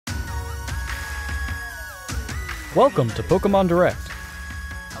Welcome to Pokémon Direct.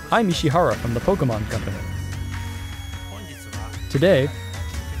 I'm Ishihara from the Pokémon Company. Today,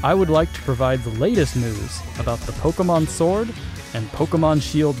 I would like to provide the latest news about the Pokémon Sword and Pokémon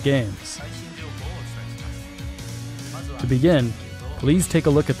Shield games. To begin, please take a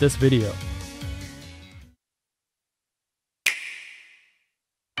look at this video.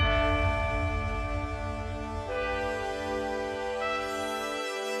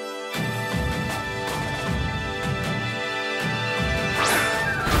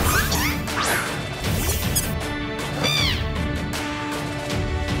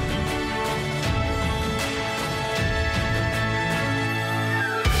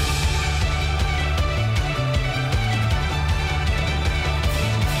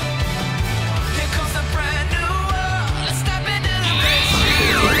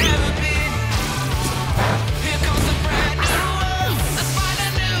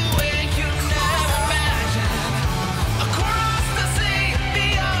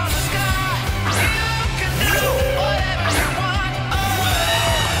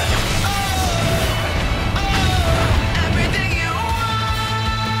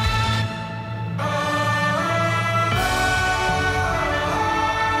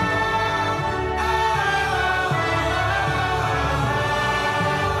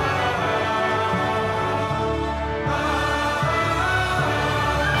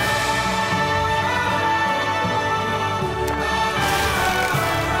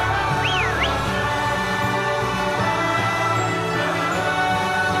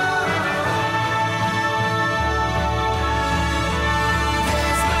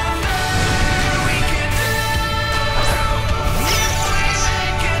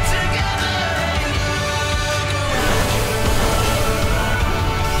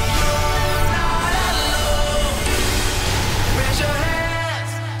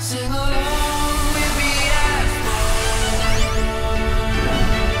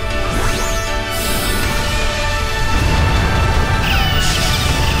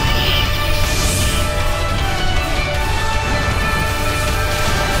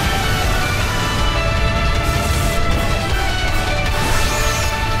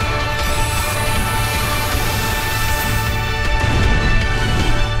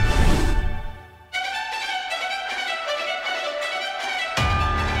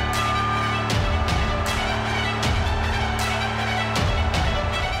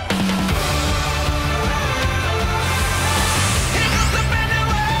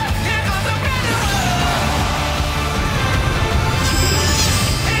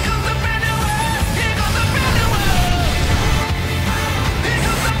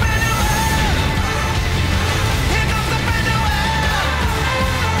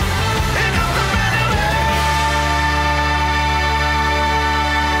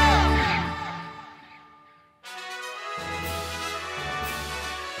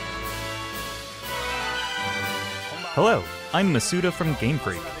 Hello, I'm Masuda from Game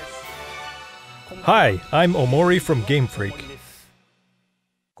Freak. Hi, I'm Omori from Game Freak.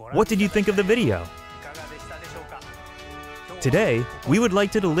 What did you think of the video? Today, we would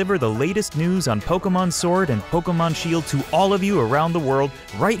like to deliver the latest news on Pokémon Sword and Pokémon Shield to all of you around the world,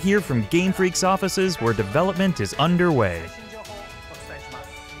 right here from Game Freak's offices where development is underway.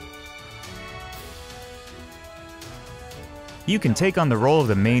 You can take on the role of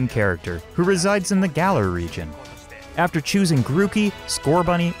the main character, who resides in the Galar region. After choosing Grookey,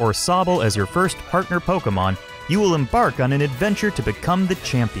 Scorbunny, or Sobble as your first partner Pokémon, you will embark on an adventure to become the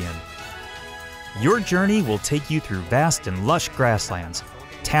champion. Your journey will take you through vast and lush grasslands,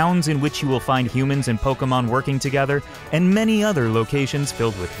 towns in which you will find humans and Pokémon working together, and many other locations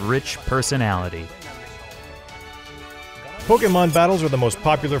filled with rich personality. Pokémon battles are the most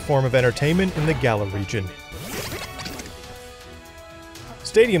popular form of entertainment in the Galar region.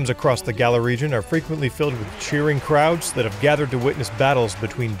 Stadiums across the Galar region are frequently filled with cheering crowds that have gathered to witness battles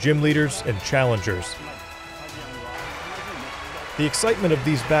between gym leaders and challengers. The excitement of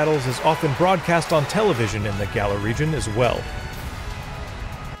these battles is often broadcast on television in the Galar region as well.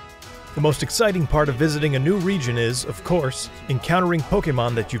 The most exciting part of visiting a new region is, of course, encountering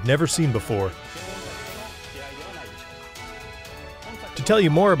Pokémon that you've never seen before. To tell you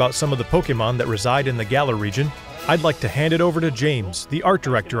more about some of the Pokémon that reside in the Galar region, I'd like to hand it over to James, the art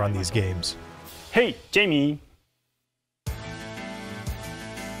director on these games. Hey, Jamie!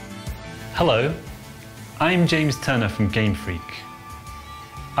 Hello, I'm James Turner from Game Freak.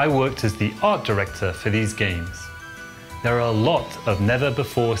 I worked as the art director for these games. There are a lot of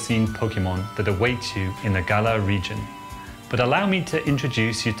never-before-seen Pokémon that await you in the Galar region, but allow me to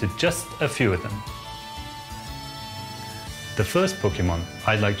introduce you to just a few of them. The first Pokémon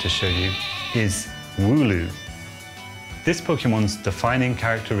I'd like to show you is Wooloo. This Pokemon's defining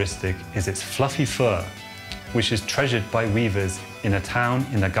characteristic is its fluffy fur, which is treasured by weavers in a town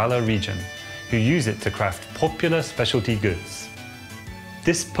in the Galar region, who use it to craft popular specialty goods.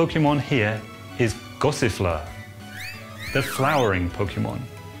 This Pokemon here is Gossifleur, the flowering Pokemon.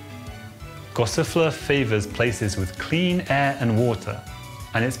 Gossifleur favors places with clean air and water,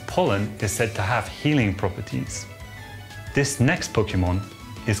 and its pollen is said to have healing properties. This next Pokemon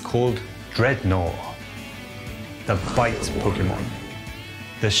is called Dreadnought, the bite Pokemon.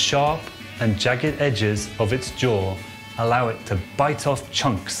 The sharp and jagged edges of its jaw allow it to bite off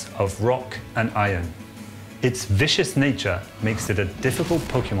chunks of rock and iron. Its vicious nature makes it a difficult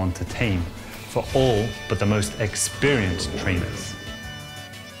Pokemon to tame for all but the most experienced trainers.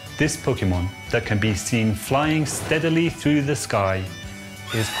 This Pokemon that can be seen flying steadily through the sky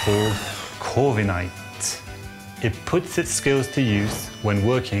is called Corviknight. It puts its skills to use when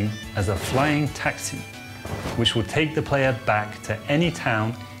working as a flying taxi, which will take the player back to any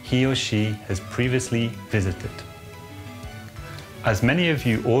town he or she has previously visited. As many of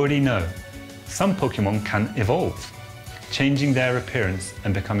you already know, some Pokemon can evolve, changing their appearance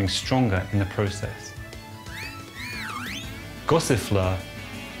and becoming stronger in the process. Gossifleur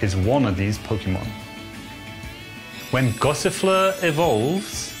is one of these Pokemon. When Gossifleur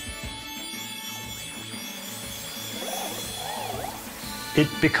evolves, it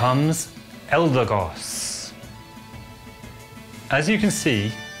becomes Eldegoss. As you can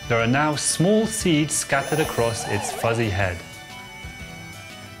see, there are now small seeds scattered across its fuzzy head.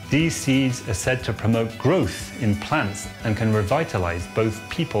 These seeds are said to promote growth in plants and can revitalize both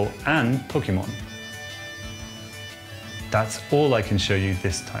people and Pokemon. That's all I can show you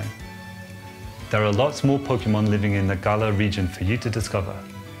this time. There are lots more Pokemon living in the Galar region for you to discover.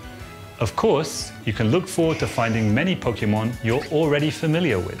 Of course, you can look forward to finding many Pokemon you're already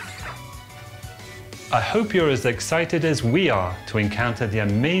familiar with. I hope you're as excited as we are to encounter the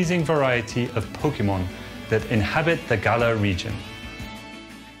amazing variety of Pokemon that inhabit the Galar region.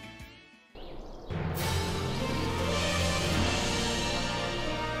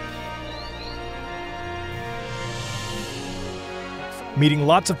 Meeting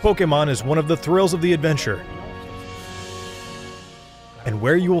lots of Pokémon is one of the thrills of the adventure. And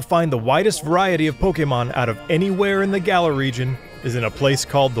where you will find the widest variety of Pokémon out of anywhere in the Galar region is in a place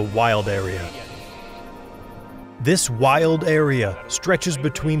called the Wild Area. This wild area stretches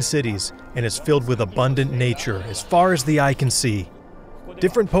between cities and is filled with abundant nature as far as the eye can see.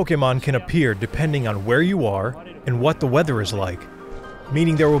 Different Pokémon can appear depending on where you are and what the weather is like,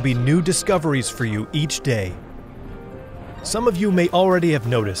 meaning there will be new discoveries for you each day. Some of you may already have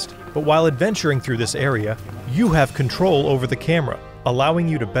noticed, but while adventuring through this area, you have control over the camera, allowing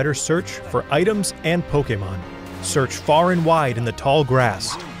you to better search for items and Pokémon. Search far and wide in the tall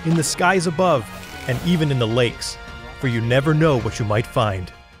grass, in the skies above, and even in the lakes, for you never know what you might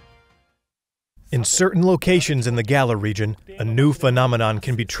find. In certain locations in the Galar region, a new phenomenon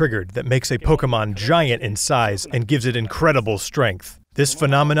can be triggered that makes a Pokémon giant in size and gives it incredible strength. This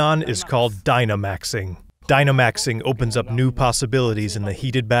phenomenon is called Dynamaxing. Dynamaxing opens up new possibilities in the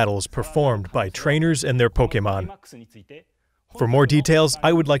heated battles performed by trainers and their Pokémon. For more details,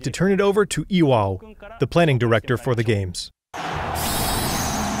 I would like to turn it over to Iwao, the planning director for the games.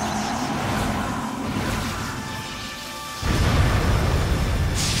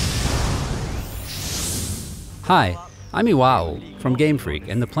 Hi, I'm Iwao from Game Freak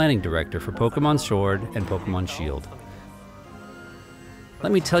and the planning director for Pokémon Sword and Pokémon Shield.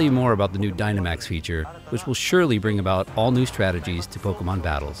 Let me tell you more about the new Dynamax feature, which will surely bring about all new strategies to Pokémon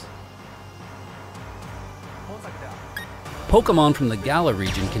battles. Pokémon from the Galar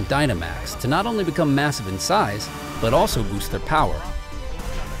region can Dynamax to not only become massive in size, but also boost their power.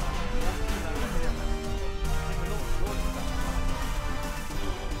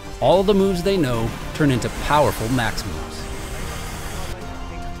 All the moves they know turn into powerful max moves.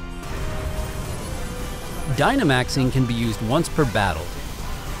 Dynamaxing can be used once per battle.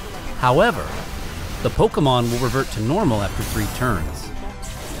 However, the Pokémon will revert to normal after 3 turns.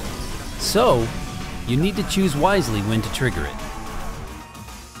 So, you need to choose wisely when to trigger it.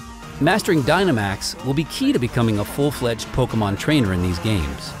 Mastering Dynamax will be key to becoming a full-fledged Pokémon trainer in these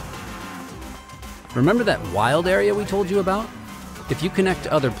games. Remember that wild area we told you about? If you connect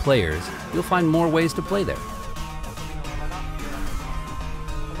to other players, you'll find more ways to play there.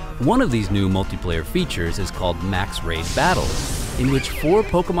 One of these new multiplayer features is called Max Raid Battles, in which 4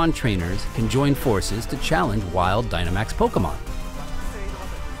 Pokémon trainers can join forces to challenge wild Dynamax Pokémon.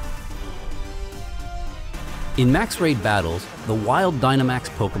 In Max Raid Battles, the wild Dynamax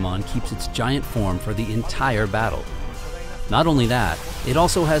Pokémon keeps its giant form for the entire battle. Not only that, it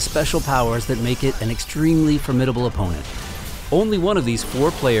also has special powers that make it an extremely formidable opponent. Only one of these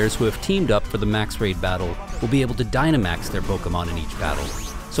 4 players who have teamed up for the max raid battle will be able to Dynamax their Pokémon in each battle,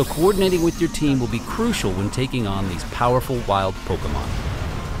 so coordinating with your team will be crucial when taking on these powerful wild Pokémon.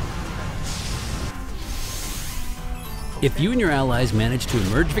 If you and your allies manage to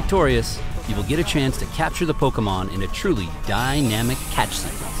emerge victorious, you will get a chance to capture the Pokémon in a truly dynamic catch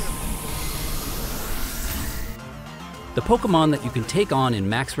sequence. The Pokémon that you can take on in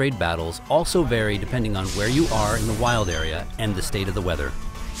max raid battles also vary depending on where you are in the wild area and the state of the weather.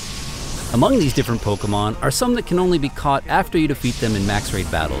 Among these different Pokémon are some that can only be caught after you defeat them in max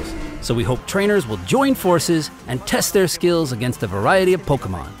raid battles, so we hope trainers will join forces and test their skills against a variety of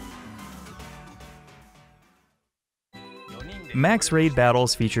Pokémon. Max Raid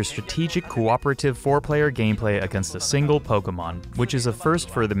battles feature strategic cooperative 4-player gameplay against a single Pokémon, which is a first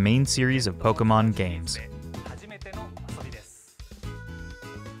for the main series of Pokémon games.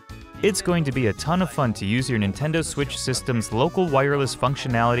 It's going to be a ton of fun to use your Nintendo Switch system's local wireless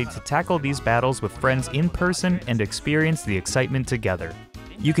functionality to tackle these battles with friends in person and experience the excitement together.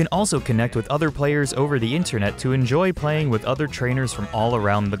 You can also connect with other players over the internet to enjoy playing with other trainers from all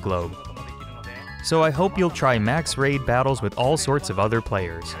around the globe. So I hope you'll try Max Raid battles with all sorts of other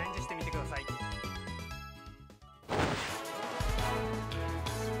players.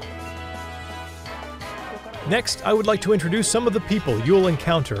 Next, I would like to introduce some of the people you'll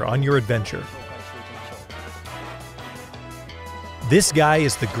encounter on your adventure. This guy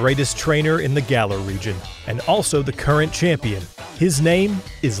is the greatest trainer in the Galar region, and also the current champion. His name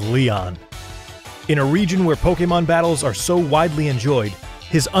is Leon. In a region where Pokémon battles are so widely enjoyed,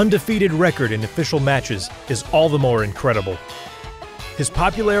 his undefeated record in official matches is all the more incredible. His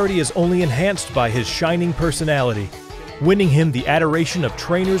popularity is only enhanced by his shining personality, winning him the adoration of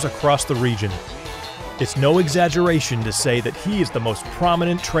trainers across the region. It's no exaggeration to say that he is the most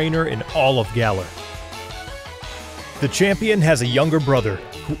prominent trainer in all of Galar. The champion has a younger brother,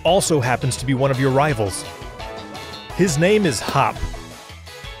 who also happens to be one of your rivals. His name is Hop.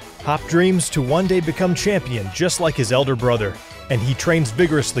 Hop dreams to one day become champion just like his elder brother, and he trains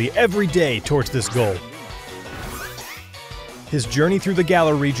vigorously every day towards this goal. His journey through the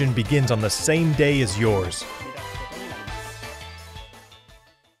Galar region begins on the same day as yours.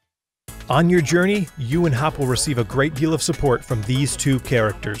 On your journey, you and Hop will receive a great deal of support from these 2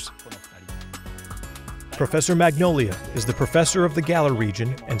 characters. Professor Magnolia is the professor of the Galar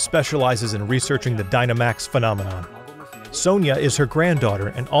region and specializes in researching the Dynamax phenomenon. Sonia is her granddaughter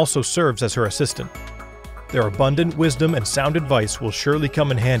and also serves as her assistant. Their abundant wisdom and sound advice will surely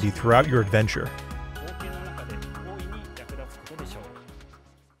come in handy throughout your adventure.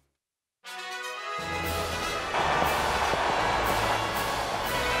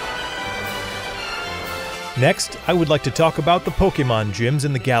 Next, I would like to talk about the Pokémon gyms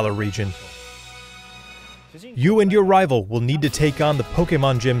in the Galar region. You and your rival will need to take on the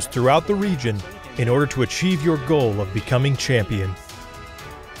Pokémon gyms throughout the region in order to achieve your goal of becoming champion.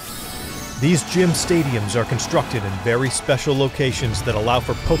 These gym stadiums are constructed in very special locations that allow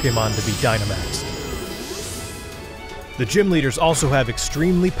for Pokémon to be Dynamaxed. The gym leaders also have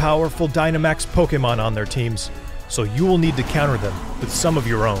extremely powerful Dynamax Pokémon on their teams, so you will need to counter them with some of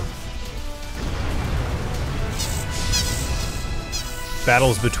your own.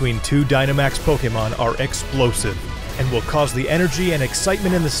 Battles between 2 Dynamax Pokémon are explosive and will cause the energy and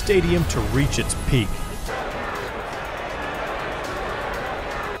excitement in the stadium to reach its peak.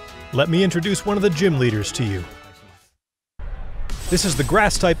 Let me introduce one of the gym leaders to you. This is the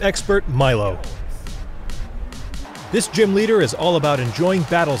Grass-type expert, Milo. This gym leader is all about enjoying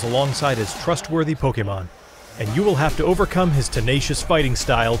battles alongside his trustworthy Pokémon, and you will have to overcome his tenacious fighting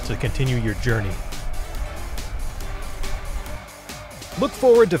style to continue your journey. Look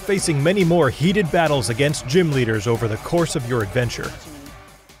forward to facing many more heated battles against gym leaders over the course of your adventure.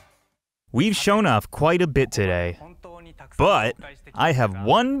 We've shown off quite a bit today, but I have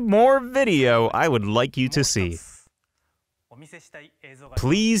one more video I would like you to see.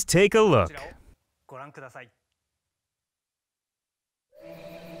 Please take a look.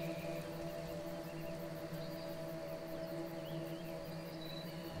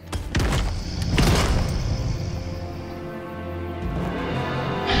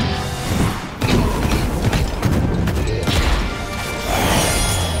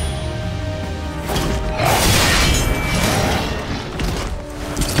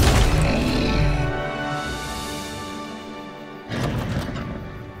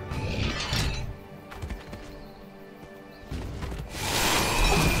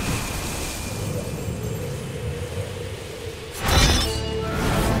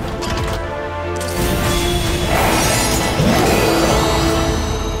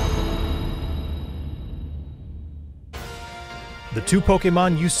 The two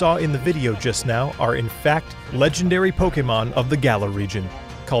Pokémon you saw in the video just now are in fact legendary Pokémon of the Galar region,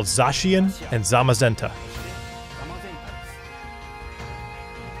 called Zacian and Zamazenta.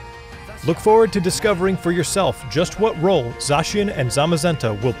 Look forward to discovering for yourself just what role Zacian and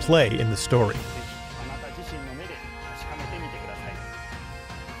Zamazenta will play in the story.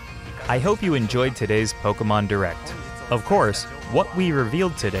 I hope you enjoyed today's Pokémon Direct. Of course, what we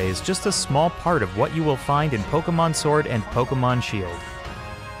revealed today is just a small part of what you will find in Pokémon Sword and Pokémon Shield.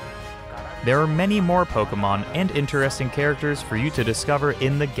 There are many more Pokémon and interesting characters for you to discover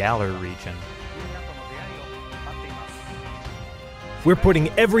in the Galar region. We're putting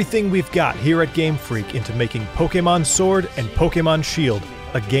everything we've got here at Game Freak into making Pokémon Sword and Pokémon Shield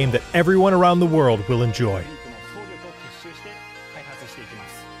a game that everyone around the world will enjoy.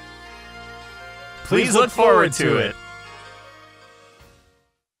 Please look forward to it!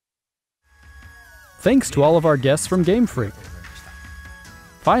 Thanks to all of our guests from Game Freak.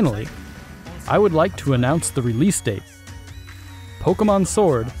 Finally, I would like to announce the release date. Pokémon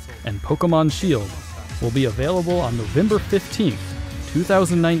Sword and Pokémon Shield will be available on November 15th,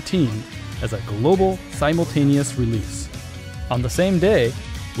 2019 as a global simultaneous release. On the same day,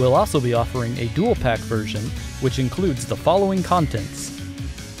 we'll also be offering a dual pack version which includes the following contents.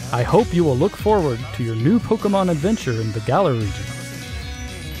 I hope you will look forward to your new Pokémon adventure in the Galar region.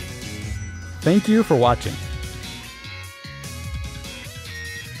 Thank you for watching.